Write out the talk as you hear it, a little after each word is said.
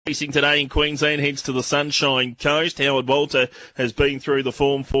Racing today in Queensland heads to the Sunshine Coast. Howard Walter has been through the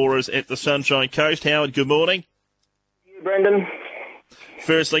form for us at the Sunshine Coast. Howard, good morning. Hey, Brendan.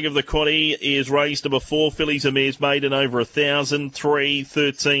 First leg of the quaddie is race number 4. Fillies and Mares Maiden over 1,000. 3,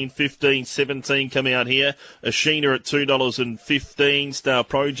 13, 15, 17 come out here. Ashina at $2.15. Star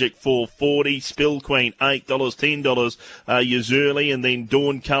Project $4.40. Spill Queen $8, $10. Yazurli, and then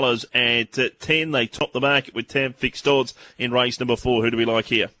Dawn Colours at 10. They top the market with Tab Fixed Odds in race number 4. Who do we like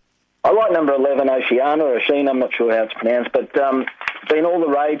here? I like number 11, Oceana, or Ashina, I'm not sure how it's pronounced, but been all the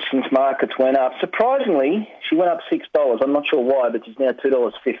rage since markets went up. Surprisingly, she went up $6. I'm not sure why, but she's now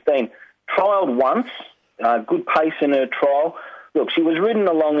 $2.15. Trialled once, good pace in her trial. Look, she was ridden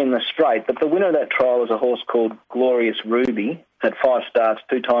along in the straight, but the winner of that trial was a horse called Glorious Ruby. Had 5 starts,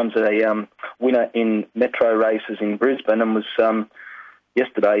 2 times a winner in metro races in Brisbane, and was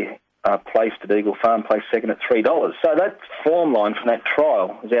yesterday placed at Eagle Farm, placed second at $3. So that form line from that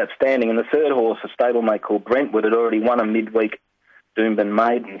trial was outstanding. And the third horse, a stablemate called Brentwood, had already won a midweek Doomben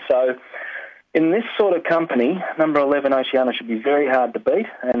Maiden. So in this sort of company, number 11, Oceana, should be very hard to beat.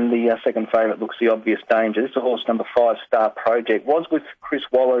 And the second favourite looks the obvious danger. This is a horse number 5, Star Project. Was with Chris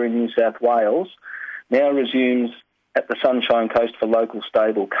Waller in New South Wales. Now resumes at the Sunshine Coast for local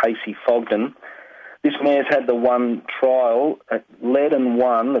stable Casey Fogden. This mare's had the one trial, led and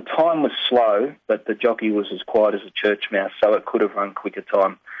won. The time was slow, but the jockey was as quiet as a church mouse, so it could have run quicker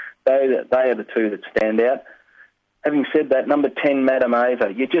time. They are the two that stand out. Having said that, number 10, Madam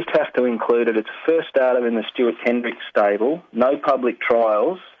Ava, you just have to include it. It's the first starter in the Stuart Kendrick stable, no public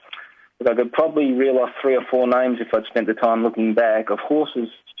trials. But I could probably reel off 3 or 4 names if I'd spent the time looking back of horses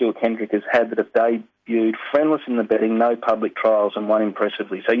Stuart Kendrick has had that have debuted friendless in the betting, no public trials, and won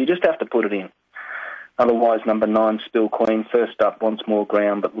impressively. So you just have to put it in. Otherwise, number 9, Spill Queen, first up, wants more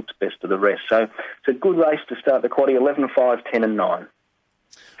ground, but looks best of the rest. So it's a good race to start the quaddie, 11, 5, 10 and 9.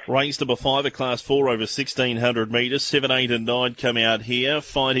 Race number 5 at Class 4 over 1,600 metres. 7, 8 and 9 come out here.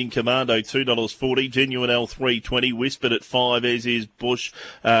 Fighting Commando, $2.40. Genuine L, $3.20. Whispered at 5, as is Bush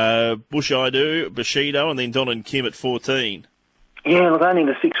I Do, Bushido, and then Don and Kim at 14. Yeah, look, only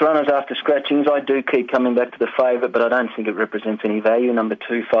the 6 runners after scratchings. I do keep coming back to the favourite, but I don't think it represents any value. Number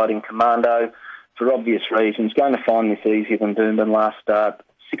 2, Fighting Commando, for obvious reasons. Going to find this easier than Doomben last start.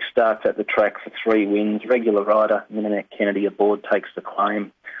 6 starts at the track for 3 wins. Regular rider, Minette Kennedy aboard, takes the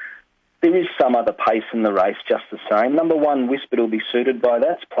claim. There is some other pace in the race, just the same. Number 1, Whispered, will be suited by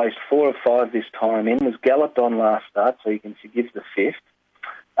that. It's placed 4 of 5 this time in. Was galloped on last start, so you can forgive the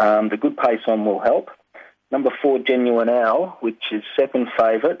 5th. The good pace on will help. Number 4, Genuine Owl, which is second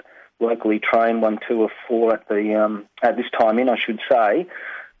favourite, locally trained, won 2 of 4 at this time in, I should say.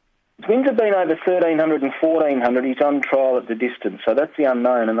 His wins have been over 1,300 and 1,400. He's on trial at the distance, so that's the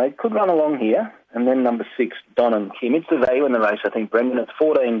unknown, and they could run along here. And then number 6, Don and Kim. It's the value in the race, I think, Brendan. It's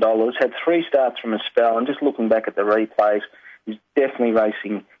 $14. Had 3 starts from a spell, and just looking back at the replays, he's definitely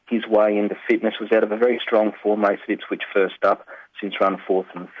racing his way into fitness. Was out of a very strong form race at Ipswich first up, since run 4th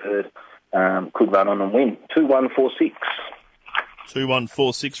and 3rd. Could run on and win. 2, 1, 4, 6. 2, 1,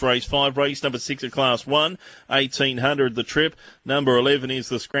 4, 6, race 5. Race number 6 at Class 1, 1,800 the trip. Number 11 is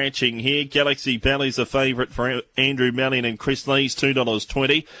the scratching here. Galaxy Bell is a favourite for Andrew Mallion and Chris Lees,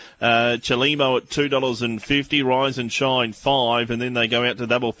 $2.20. Chalimo at $2.50. Rise and Shine, 5. And then they go out to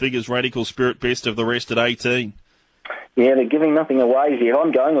double figures. Radical Spirit, best of the rest at 18. Yeah, they're giving nothing away here.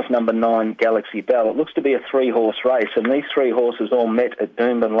 I'm going with number 9, Galaxy Bell. It looks to be a 3-horse race, and these 3 horses all met at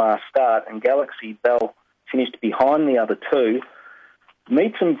Doomben last start, and Galaxy Bell finished behind the other 2.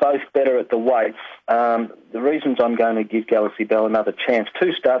 Meets them both better at the weights. The reasons I'm going to give Galaxy Bell another chance.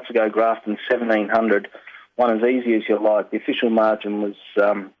 2 starts ago, Grafton 1,700. One as easy as you like. The official margin was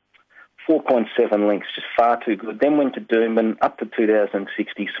 4.7 lengths, just far too good. Then went to Doomben, up to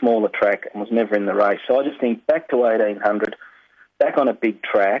 2,060, smaller track, and was never in the race. So I just think back to 1,800, back on a big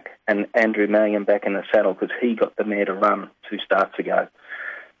track, and Andrew Mallion back in the saddle because he got the mare to run 2 starts ago.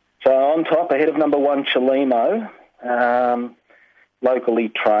 So on top, ahead of number 1, Chalimo. Locally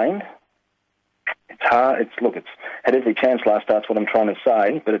trained. It's hard. It's had every chance last start's what I'm trying to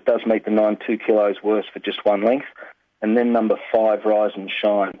say, but it does meet the 9 2 kilos worse for just 1 length. And then number 5, Rise and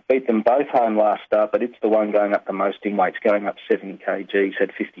Shine. Beat them both home last start, but it's the one going up the most in weights, going up 70 kgs,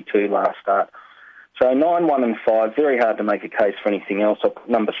 had 52 last start. So 9, 1 and 5, very hard to make a case for anything else. I'll put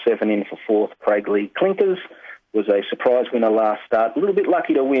number 7 in for 4th, Craig Lee Clinkers. Was a surprise winner last start. A little bit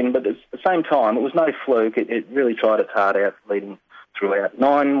lucky to win, but at the same time, it was no fluke. It really tried its heart out leading throughout.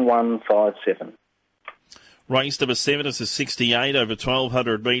 9, 1, 5, 7. Race number 7 is a 68 over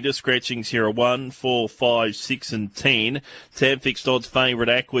 1,200 metres. Scratchings here are 1, 4, 5, 6 and 10. Tab fixed odds favourite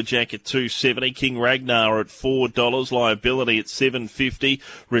Aquajack at $2.70. King Ragnar at $4. Liability at $7.50.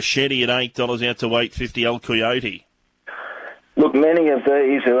 Ricchetti at $8 out to $8.50. El Coyote. Look, many of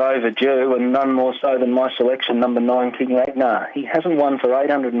these are overdue, and none more so than my selection, number 9, King Ragnar. He hasn't won for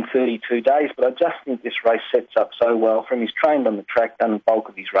 832 days, but I just think this race sets up so well for him. He's trained on the track, done the bulk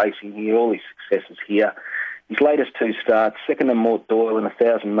of his racing here, all his successes here. His latest 2 starts, second to Mort Doyle in a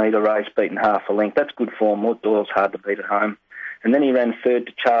 1,000-metre race, beaten half a length. That's good form. Mort Doyle's hard to beat at home. And then he ran third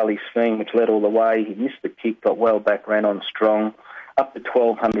to Charlie Sphinx, which led all the way. He missed the kick, got well back, ran on strong. Up to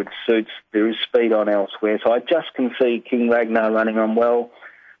 1,200 suits. There is speed on elsewhere. So I just can see King Ragnar running on well.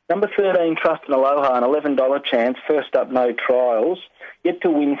 Number 13, Trust and Aloha, an $11 chance. First up, no trials. Yet to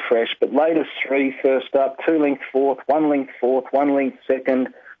win fresh, but latest 3 first up. 2 length fourth, 1 length fourth, 1 length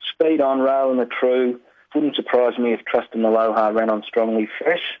second. Speed on rail and the true. Wouldn't surprise me if Trust and Aloha ran on strongly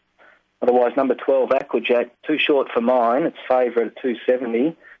fresh. Otherwise, number 12, Aquajack, too short for mine. It's favourite at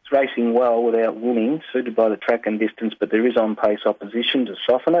 $2.70. It's racing well without winning, suited by the track and distance, but there is on-pace opposition to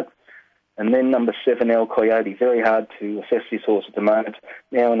soften it. And then number 7, El Coyote, very hard to assess this horse at the moment.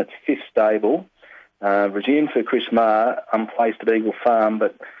 Now in its 5th stable. Resumed for Chris Marr, unplaced at Eagle Farm,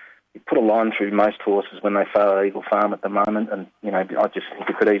 but you put a line through most horses when they fail at Eagle Farm at the moment, and I just think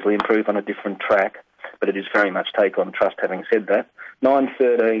it could easily improve on a different track. But it is very much take on trust, having said that. 9,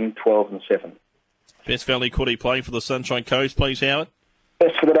 13, 12 and 7. Best Valley Quaddy play for the Sunshine Coast, please, Howard.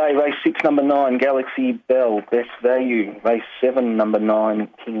 Best for the day, race 6, number 9, Galaxy Bell. Best value, race 7, number 9,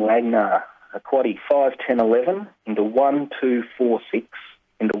 King Ragnar. A quaddy 5, 10, 11, into 1, 2, 4, 6,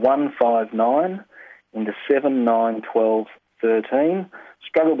 into 1, 5, 9, into 7, 9, 12, 13.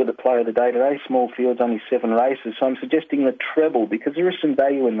 Struggled with the play of the day today. Small fields, only 7 races. So I'm suggesting the treble because there is some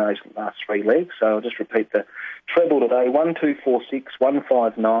value in those last 3 legs. So I'll just repeat the treble today. 1, 2, 4, 6, 1,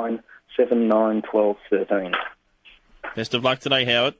 5, 9, 7, 9, 12, 13. Best of luck today, Howard.